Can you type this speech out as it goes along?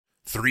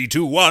3,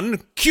 2, 1,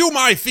 cue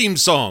my theme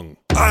song.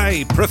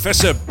 I,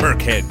 Professor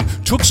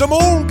Burkhead, took some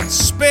old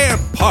spare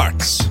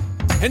parts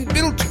and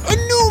built a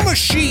new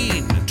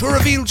machine to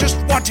reveal just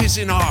what is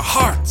in our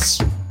hearts,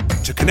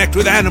 to connect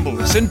with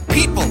animals and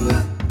people,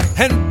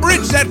 and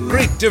bridge that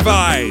great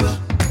divide.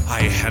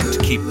 I had to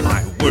keep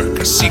my work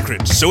a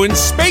secret, so in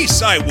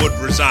space I would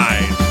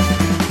reside.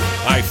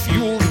 I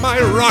fueled my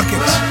rocket,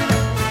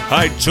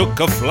 I took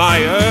a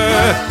flyer,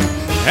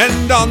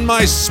 and on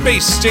my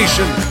space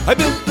station I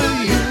built the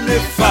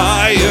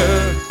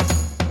unifier.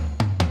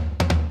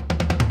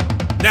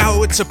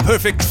 Now it's a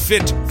perfect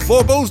fit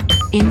for both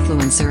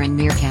Influencer and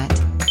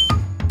Meerkat.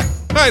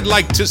 I'd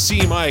like to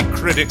see my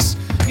critics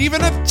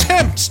even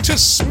attempt to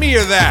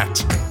smear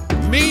that.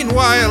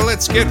 Meanwhile,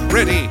 let's get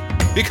ready,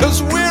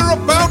 because we're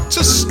about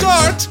to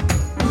start.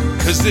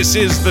 Cause this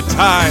is the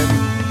time.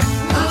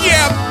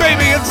 Yeah,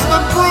 baby, it's the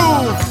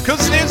groove.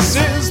 Cause this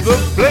is the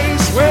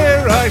place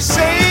where I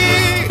say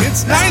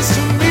it's nice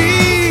to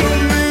meet you.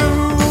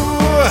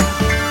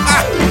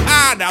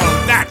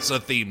 Now that's a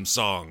theme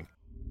song.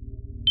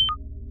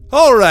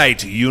 All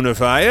right,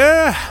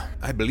 Unifier.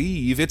 I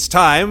believe it's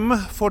time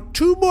for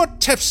 2 more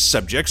test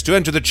subjects to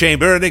enter the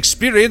chamber and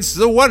experience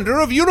the wonder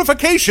of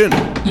unification.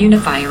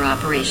 Unifier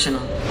operational.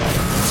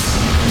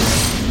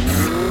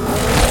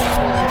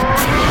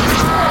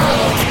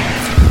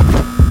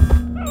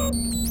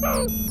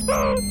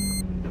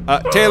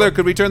 Taylor,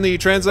 could we turn the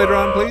translator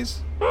on,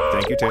 please?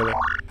 Thank you, Taylor.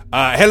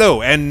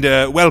 Hello, and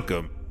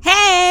welcome.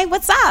 Hey,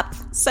 what's up?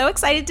 So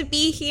excited to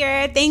be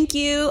here. Thank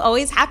you.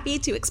 Always happy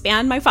to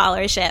expand my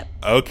followership.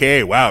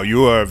 Okay, wow,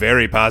 you are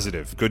very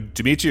positive. Good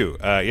to meet you.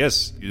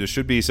 Yes, there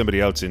should be somebody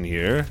else in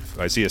here.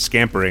 I see a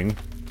scampering.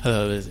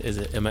 Hello,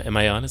 am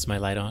I on? Is my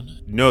light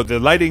on? No, the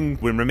lighting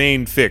will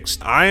remain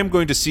fixed. I am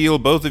going to seal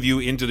both of you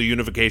into the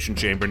unification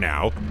chamber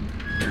now.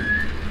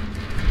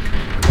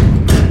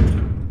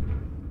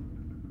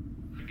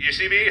 You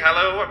see me?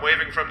 Hello? I'm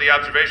waving from the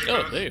observation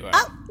booth. Oh, there you are.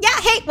 Oh,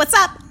 yeah, hey, what's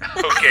up?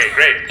 Okay,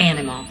 great.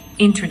 Animal.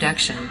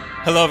 Introduction.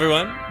 Hello,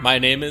 everyone. My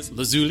name is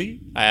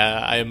Lazuli.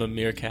 I am a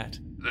meerkat.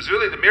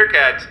 Lazuli the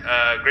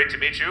Meerkat, great to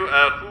meet you.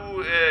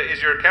 Who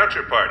is your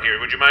counterpart here?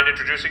 Would you mind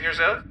introducing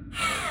yourself?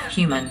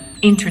 Human.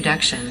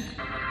 Introduction.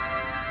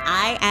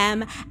 I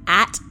am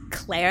at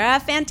Clara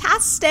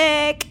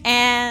Fantastic,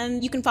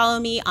 and you can follow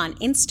me on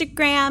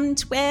Instagram,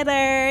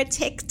 Twitter,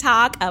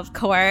 TikTok, of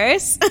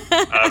course.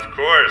 Of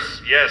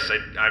course, yes.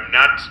 I'm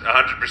not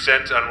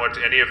 100% on what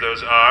any of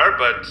those are,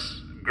 but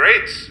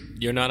great.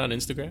 You're not on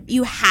Instagram?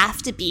 You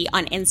have to be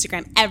on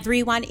Instagram.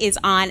 Everyone is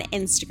on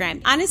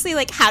Instagram. Honestly,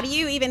 how do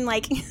you even,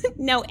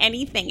 know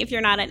anything if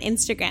you're not on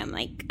Instagram?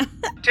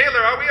 Taylor,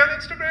 are we on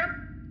Instagram?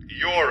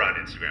 You're on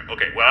Instagram.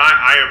 Okay, well,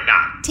 I am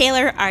not.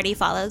 Taylor already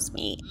follows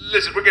me.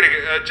 Listen, we're getting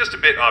just a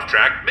bit off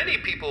track. Many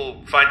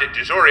people find it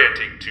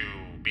disorienting to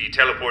be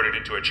teleported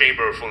into a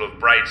chamber full of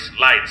bright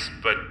lights,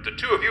 but the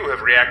 2 of you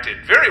have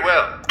reacted very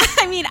well.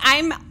 I mean,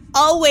 I'm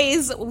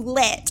always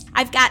lit.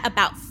 I've got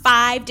about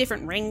 5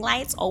 different ring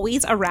lights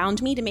always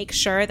around me to make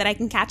sure that I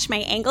can catch my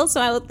angle,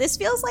 so this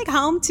feels like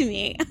home to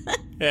me.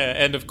 Yeah,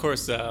 and of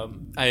course,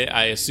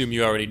 I assume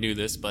you already knew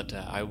this, but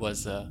I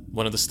was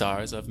one of the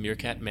stars of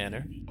Meerkat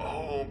Manor.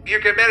 Oh,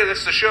 Meerkat Manor,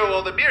 that's the show,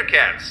 all the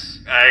meerkats.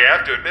 I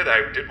have to admit,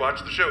 I did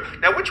watch the show.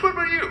 Now, which one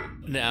were you?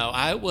 Now,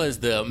 I was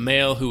the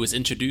male who was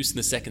introduced in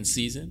the 2nd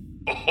season.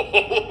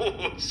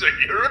 Oh, so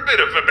you're a bit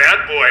of a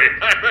bad boy,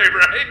 am I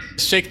right?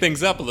 Shake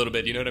things up a little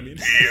bit, you know what I mean?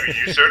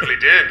 You certainly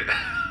did.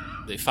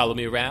 They follow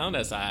me around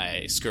as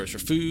I scourge for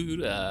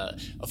food,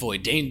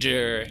 avoid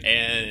danger,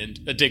 and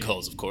dig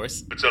holes, of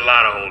course. It's a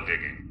lot of hole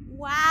digging.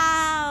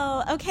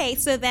 Wow. Okay,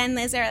 so then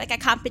is there a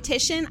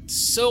competition?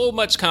 So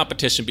much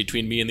competition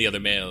between me and the other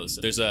males.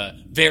 There's a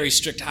very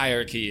strict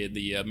hierarchy in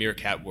the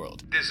meerkat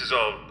world. This is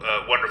all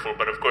wonderful,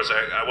 but of course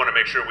I want to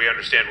make sure we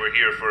understand we're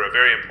here for a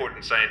very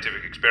important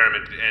scientific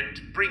experiment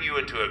and bring you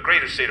into a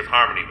greater state of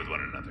harmony with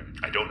one another.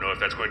 I don't know if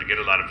that's going to get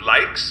a lot of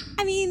likes.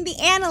 I mean, the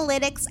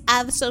analytics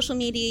of social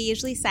media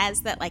usually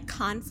says that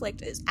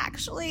conflict is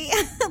actually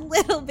a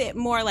little bit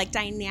more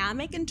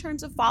dynamic in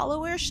terms of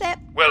followership.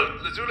 Well,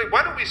 Lazuli,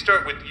 why don't we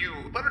start with you?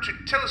 Why don't you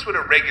tell us what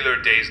a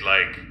regular day's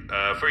like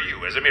for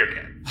you as a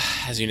meerkat?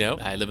 As you know,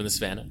 I live in the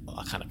savannah.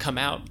 I'll kind of come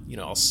out,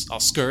 I'll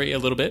scurry a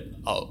little bit.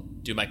 I'll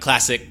do my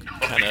classic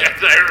kind of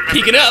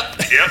peeking up.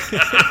 Yep.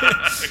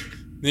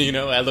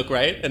 I look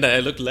right, and I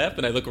look left,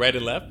 and I look right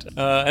and left.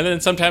 And then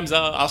sometimes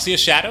I'll see a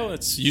shadow.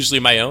 It's usually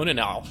my own, and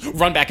I'll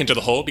run back into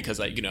the hole because,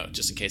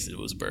 just in case it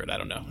was a bird. I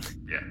don't know.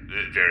 Yeah,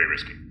 very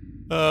risky.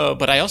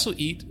 But I also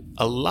eat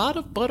a lot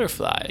of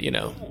butterfly,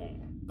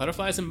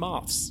 butterflies and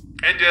moths.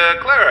 And,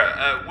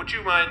 Clara, would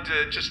you mind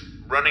just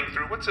running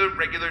through what's a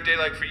regular day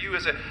like for you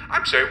as a...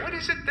 I'm sorry, what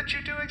is it that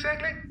you do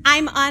exactly?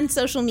 I'm on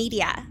social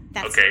media.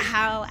 That's okay.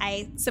 How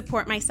I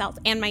support myself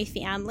and my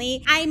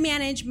family. I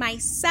manage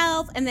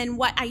myself, and then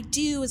what I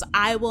do is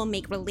I will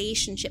make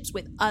relationships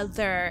with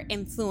other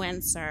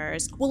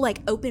influencers. We'll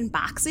open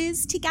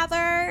boxes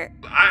together.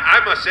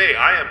 I must say,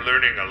 I am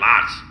learning a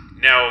lot.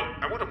 Now,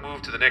 I want to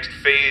move to the next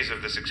phase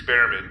of this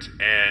experiment,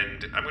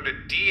 and I'm going to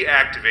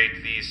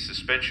deactivate these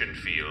suspension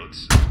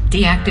fields.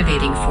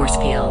 Deactivating force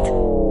field.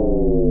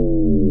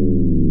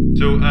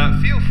 So,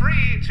 feel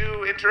free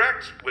to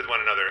interact with one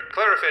another.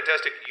 Clara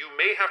Fantastic, you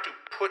may have to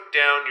put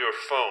down your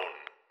phone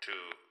to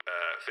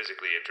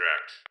physically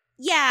interact.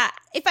 Yeah,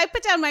 if I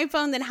put down my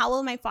phone, then how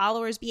will my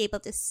followers be able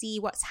to see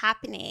what's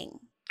happening?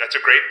 That's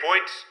a great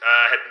point.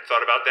 Hadn't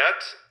thought about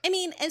that. I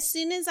mean, as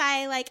soon as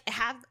I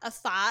have a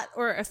thought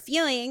or a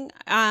feeling,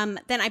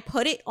 then I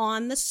put it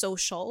on the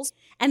socials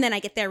and then I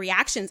get their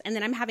reactions, and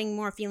then I'm having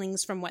more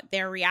feelings from what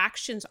their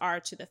reactions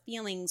are to the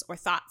feelings or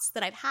thoughts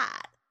that I've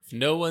had. If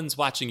no one's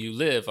watching you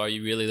live, are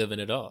you really living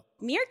at all?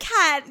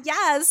 Meerkat,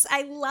 yes,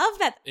 I love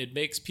that. It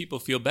makes people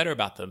feel better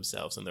about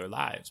themselves and their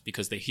lives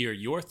because they hear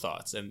your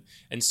thoughts,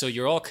 and so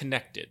you're all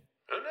connected.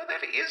 Oh, no,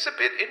 that is a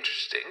bit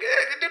interesting.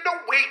 No,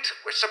 wait.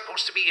 We're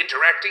supposed to be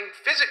interacting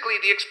physically.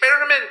 The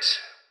experiment.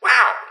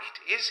 Wow,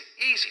 it is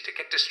easy to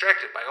get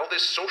distracted by all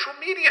this social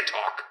media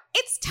talk.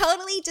 It's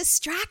totally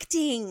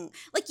distracting.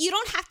 Like, you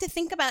don't have to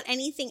think about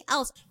anything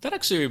else. That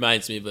actually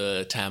reminds me of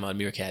a time on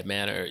Meerkat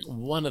Manor.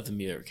 One of the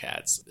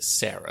Meerkats,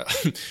 Sarah,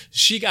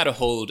 she got a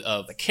hold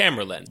of a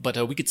camera lens,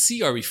 but we could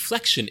see our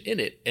reflection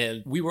in it,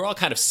 and we were all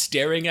kind of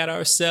staring at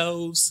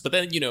ourselves. But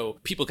then,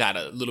 people got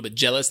a little bit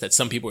jealous that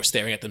some people were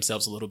staring at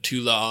themselves a little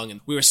too long, and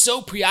we were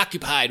so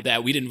preoccupied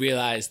that we didn't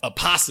realize a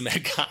possum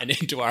had gotten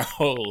into our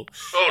hole.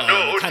 Oh,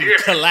 no, kind dear.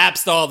 of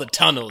collapsed all the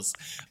tunnels.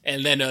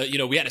 And then,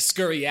 we had to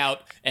scurry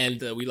out,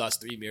 and we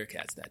lost 3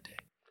 meerkats that day.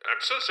 I'm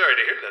so sorry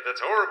to hear that.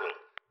 That's horrible.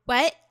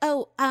 What?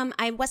 Oh,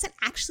 I wasn't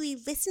actually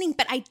listening,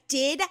 but I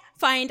did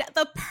find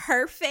the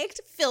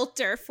perfect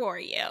filter for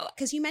you.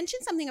 Because you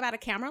mentioned something about a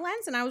camera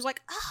lens, and I was like,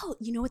 oh,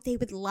 you know what they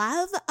would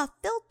love? A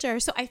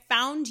filter. So I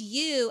found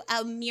you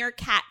a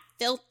meerkat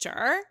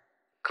filter.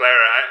 Clara,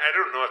 I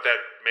don't know if that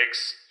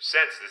makes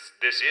sense.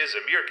 This is a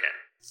meerkat.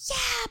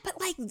 Yeah,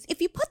 but if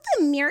you put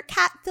the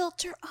meerkat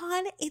filter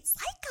on, it's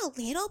like a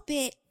little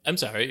bit... I'm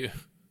sorry.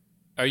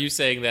 Are you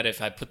saying that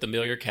if I put the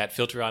meerkat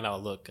filter on,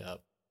 I'll look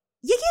up?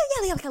 Yeah,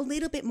 like a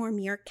little bit more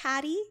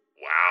meerkat-y.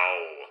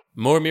 Wow.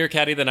 More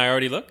meerkat-y than I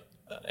already look?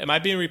 Am I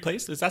being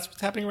replaced? Is that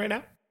what's happening right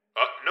now?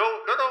 No.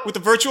 With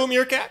the virtual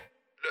meerkat?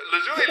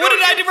 Lazuli, What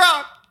did I do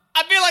wrong?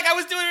 I feel like I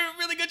was doing a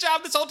really good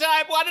job this whole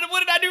time. What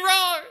did I do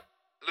wrong?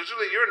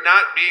 Lazuli, you're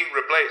not being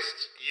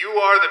replaced. You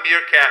are the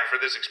meerkat for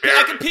this Yeah,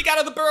 experiment. I can peek out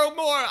of the burrow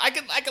more. I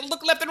can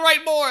look left and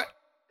right more.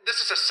 This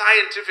is a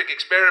scientific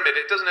experiment.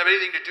 It doesn't have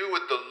anything to do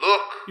with the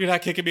look. You're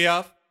not kicking me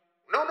off?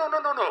 No.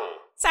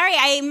 Sorry,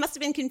 I must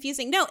have been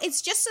confusing. No,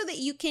 it's just so that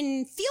you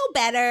can feel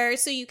better,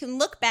 so you can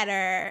look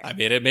better. I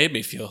mean, it made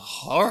me feel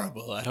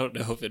horrible. I don't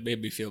know if it made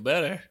me feel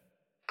better.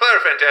 Clara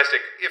Fantastic,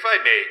 if I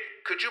may,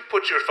 could you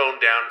put your phone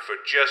down for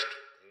just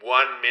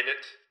 1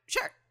 minute?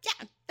 Sure,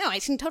 yeah. No, I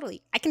can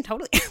totally. Like,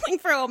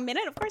 for a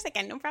minute, of course I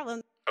can, no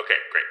problem. Okay,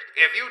 great.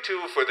 If you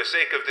two, for the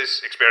sake of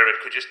this experiment,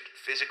 could just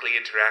physically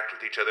interact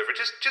with each other for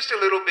just a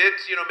little bit,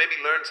 maybe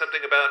learn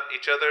something about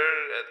each other,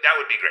 that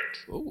would be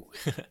great. Ooh,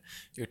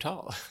 you're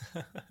tall.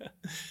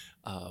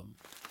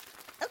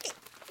 Okay,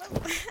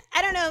 well,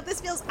 I don't know, this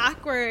feels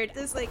awkward,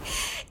 this,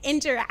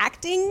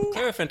 interacting.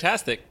 Clara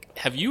Fantastic,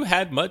 have you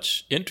had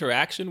much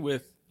interaction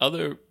with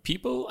other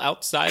people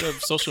outside of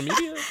social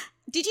media?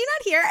 Did you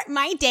not hear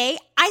my day?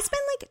 I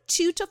spend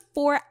 2 to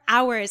 4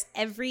 hours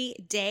every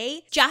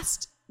day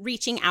just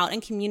reaching out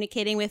and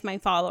communicating with my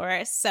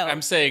followers. So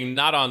I'm saying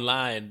not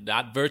online,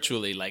 not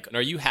virtually.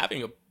 Are you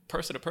having a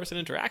person-to-person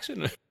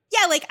interaction?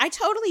 Yeah, I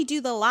totally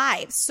do the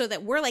lives so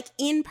that we're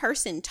in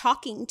person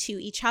talking to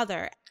each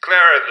other.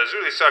 Clara,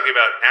 Lazuli's talking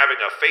about having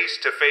a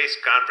face-to-face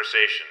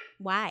conversation.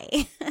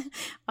 Why?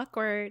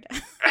 Awkward.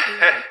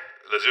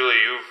 Lazuli,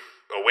 you've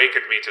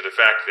awakened me to the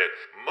fact that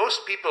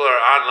most people are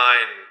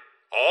online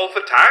all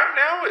the time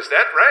now? Is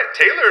that right?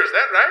 Taylor, is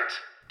that right?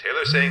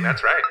 Taylor's saying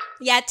that's right.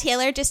 Yeah,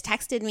 Taylor just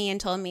texted me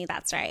and told me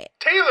that's right.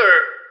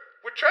 Taylor,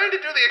 we're trying to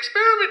do the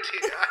experiment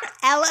here.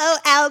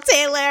 LOL,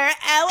 Taylor.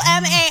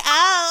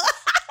 LMAO.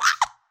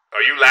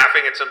 Are you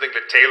laughing at something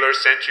that Taylor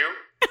sent you?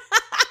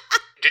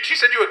 Did she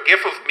send you a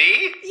gif of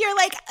me? You're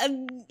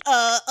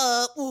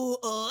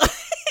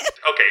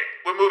Okay,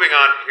 we're moving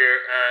on here.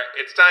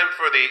 It's time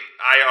for the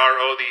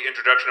IRO, the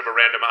introduction of a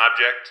random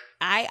object.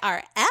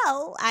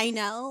 IRL, I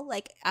know,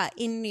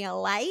 in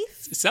real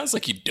life. It sounds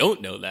like you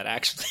don't know that,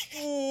 actually.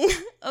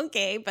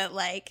 Okay, but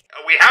We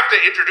have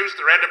to introduce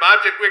the random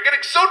object. We're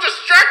getting so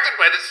distracted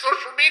by this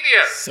social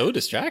media. So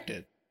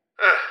distracted.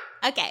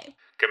 Okay.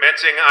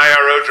 Commencing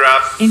IRO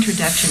drop.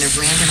 Introduction of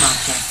random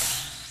object.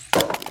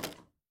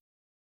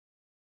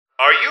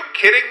 Are you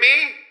kidding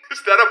me?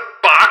 Is that a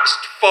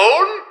boxed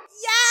phone?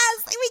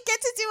 Yes, we get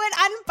to do an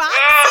unboxing. I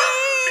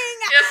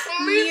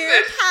can't believe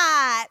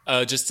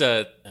this.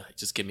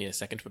 Just give me a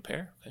second to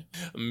prepare. Okay.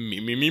 Me.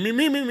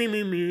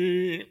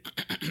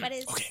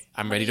 Okay,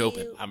 I'm ready to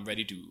open. I'm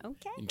ready to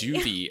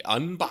do the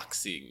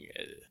unboxing.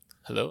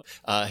 Hello.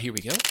 Here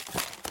we go.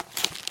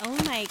 Oh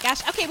my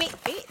gosh. Okay, wait.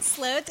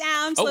 Slow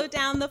down.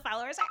 The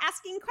followers are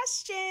asking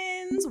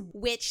questions.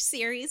 Which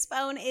series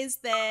phone is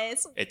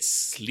this? It's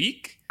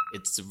sleek,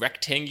 It's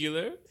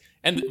rectangular.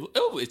 And,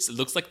 it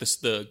looks like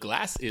the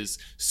glass is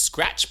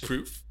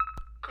scratch-proof.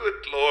 Good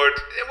Lord.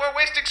 We're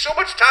wasting so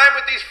much time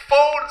with these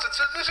phones.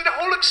 There's a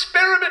whole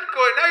experiment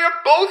going. Now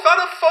you're both on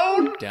a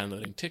phone?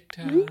 Downloading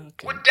TikTok.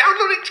 We're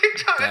downloading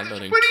TikTok.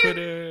 Downloading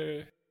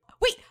Twitter.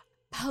 Wait,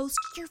 post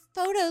your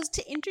photos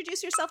to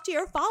introduce yourself to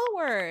your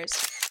followers.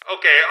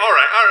 Okay, all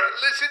right.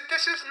 Listen,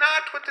 this is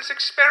not what this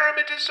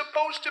experiment is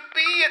supposed to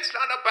be. It's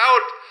not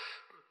about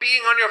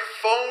being on your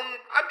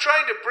phone. I'm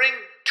trying to bring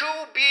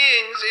two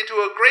beings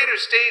into a greater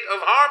state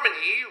of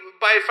harmony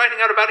by finding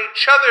out about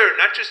each other,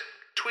 not just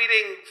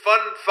tweeting fun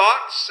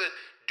thoughts and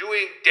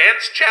doing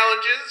dance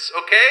challenges,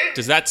 okay?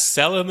 Does that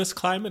sell in this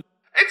climate?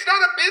 It's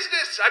not a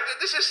business.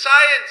 This is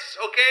science,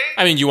 okay?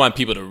 I mean, you want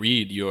people to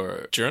read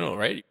your journal,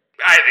 right?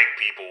 I think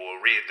people will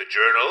read the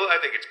journal. I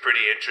think it's pretty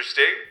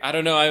interesting. I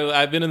don't know.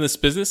 I've been in this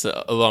business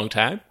a long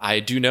time. I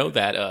do know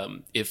that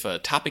if a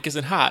topic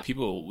isn't hot,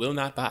 people will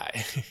not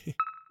buy.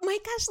 Oh my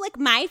gosh, like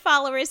my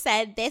followers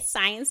said this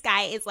science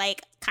guy is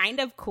like kind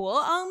of cool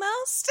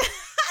almost.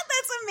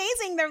 That's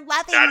amazing. They're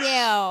loving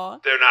you.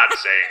 They're not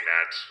saying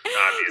that,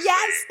 obviously.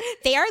 Yes,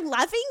 they are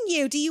loving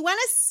you. Do you want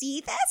to see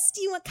this?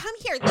 Do you want come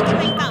here, look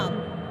at my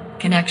phone.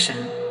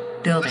 Connection.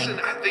 Building.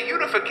 Listen, the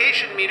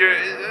unification meter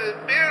is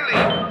barely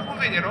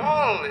moving at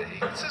all.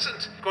 This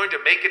isn't going to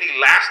make any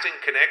lasting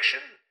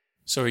connection.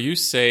 So are you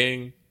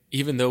saying,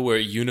 even though we're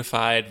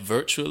unified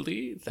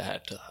virtually,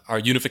 that our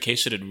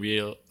unification in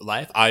real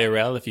life,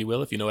 IRL, if you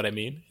will, if you know what I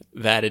mean,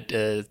 that it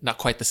is not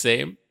quite the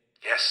same?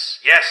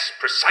 Yes,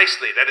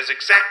 precisely. That is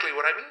exactly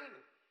what I mean.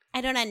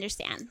 I don't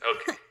understand.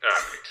 Okay, all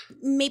right.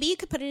 Maybe you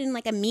could put it in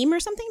like a meme or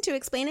something to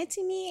explain it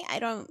to me. I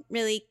don't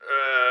really.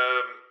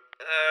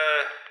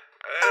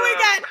 Oh my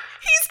God,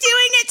 he's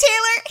doing it,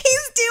 Taylor.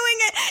 He's doing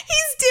it.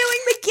 He's doing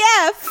the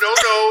GIF. No,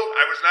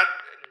 I was not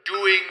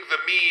doing the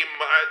meme.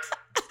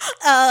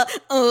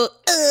 Oh,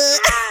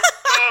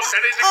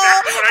 that is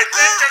exactly what I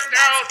said just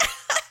now.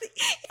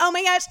 Oh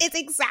my gosh, it's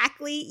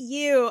exactly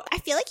you. I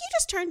feel like you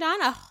just turned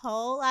on a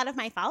whole lot of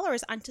my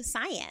followers onto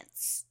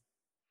science.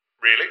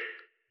 Really?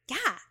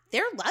 Yeah,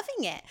 they're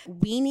loving it.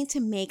 We need to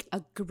make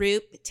a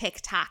group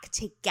TikTok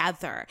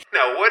together.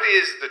 Now, what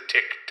is the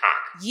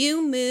TikTok?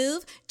 You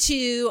move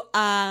to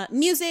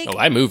music. Oh,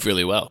 I move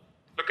really well.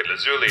 Look at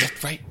Lazuli.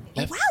 Left, right,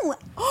 left, Wow.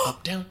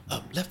 up, down,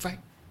 up, left, right.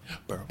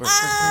 Burr, burr, burr,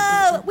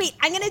 Oh, burr, burr. wait,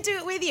 I'm going to do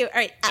it with you. All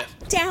right, up,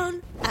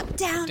 down,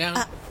 Down,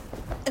 up,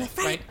 left,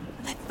 right,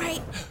 left,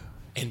 right.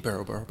 And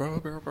burr, burr, burr,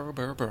 burr, burr,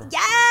 burr, burr.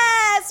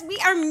 Yes, we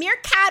are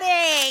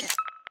meerkatting.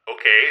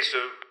 Okay, so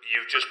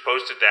you've just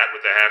posted that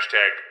with the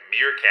hashtag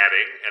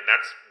meerkatting, and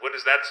what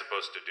is that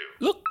supposed to do?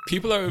 Look,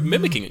 people are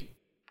mimicking it.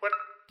 What?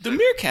 The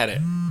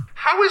meerkat.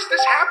 How is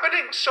this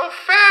happening so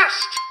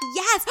fast?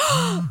 Yes.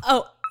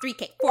 Oh,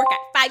 3K, 4K,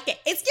 5K.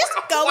 It's just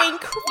going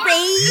What is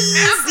crazy.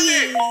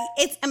 happening?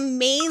 It's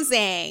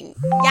amazing.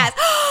 Yes.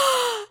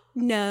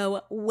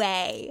 No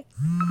way.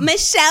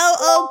 Michelle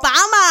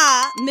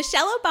Obama.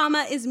 Michelle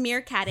Obama is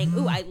meerkatting.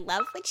 Ooh, I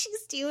love what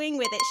she's doing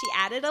with it. She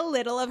added a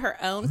little of her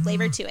own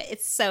flavor to it.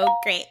 It's so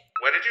great.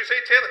 What did you say,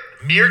 Taylor?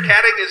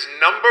 Meerkatting is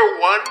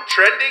 #1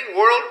 trending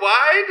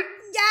worldwide?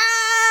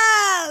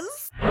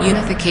 Yes.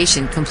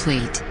 Unification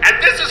complete.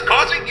 And this is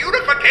causing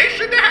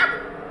unification to happen?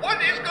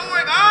 What is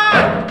going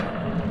on?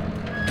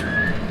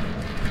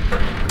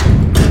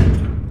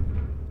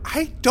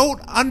 I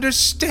don't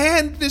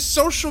understand this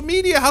social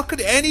media. How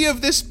could any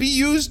of this be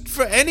used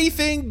for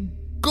anything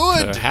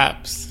good?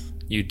 Perhaps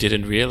you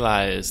didn't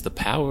realize the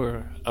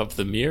power of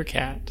the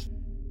meerkat.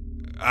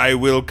 I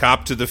will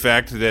cop to the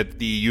fact that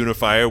the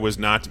unifier was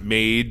not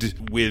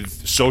made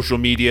with social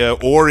media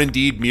or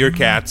indeed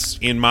meerkats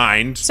in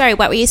mind. Sorry,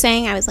 what were you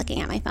saying? I was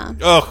looking at my phone.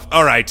 Oh,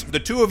 all right.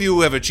 The two of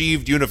you have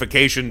achieved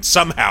unification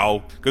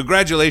somehow.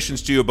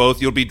 Congratulations to you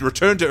both. You'll be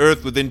returned to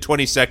Earth within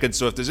 20 seconds,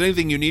 so if there's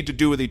anything you need to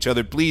do with each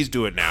other, please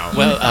do it now.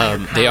 Well,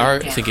 they are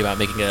thinking about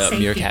making a Safety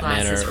Meerkat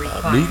glasses Manor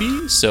required.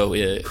 movie, so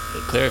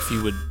Claire, if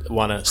you would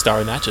want to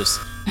star in that, just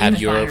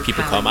have your Unifier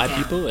people call my powered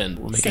down. people, and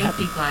we'll make it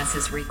Safety happen.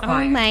 glasses Oh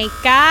required. my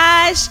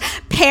gosh.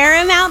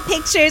 Paramount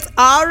Pictures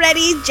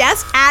already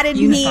just added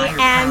me, Unifier and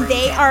powered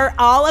they down. are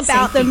all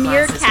about the Safety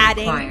glasses meerkatting.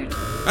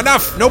 required.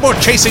 Enough! No more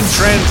chasing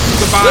trends.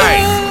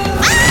 Goodbye.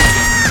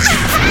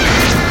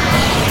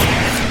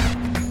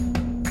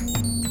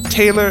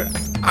 Taylor,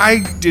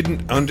 I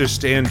didn't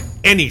understand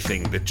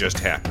anything that just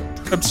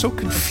happened. I'm so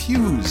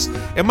confused.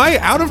 Am I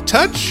out of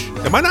touch?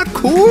 Am I not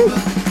cool?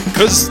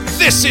 'Cause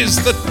this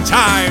is the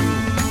time.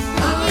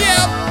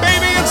 Yeah,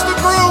 baby, it's the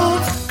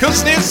groove.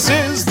 'Cause this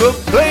is the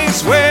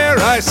place where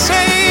I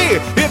say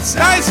it's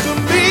nice to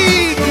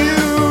meet you.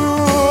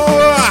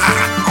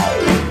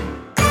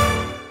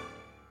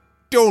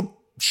 Don't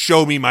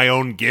show me my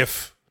own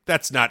GIF.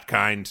 That's not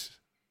kind.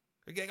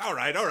 Okay, all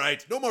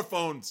right. No more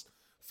phones.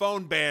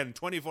 Phone ban,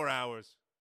 24 hours.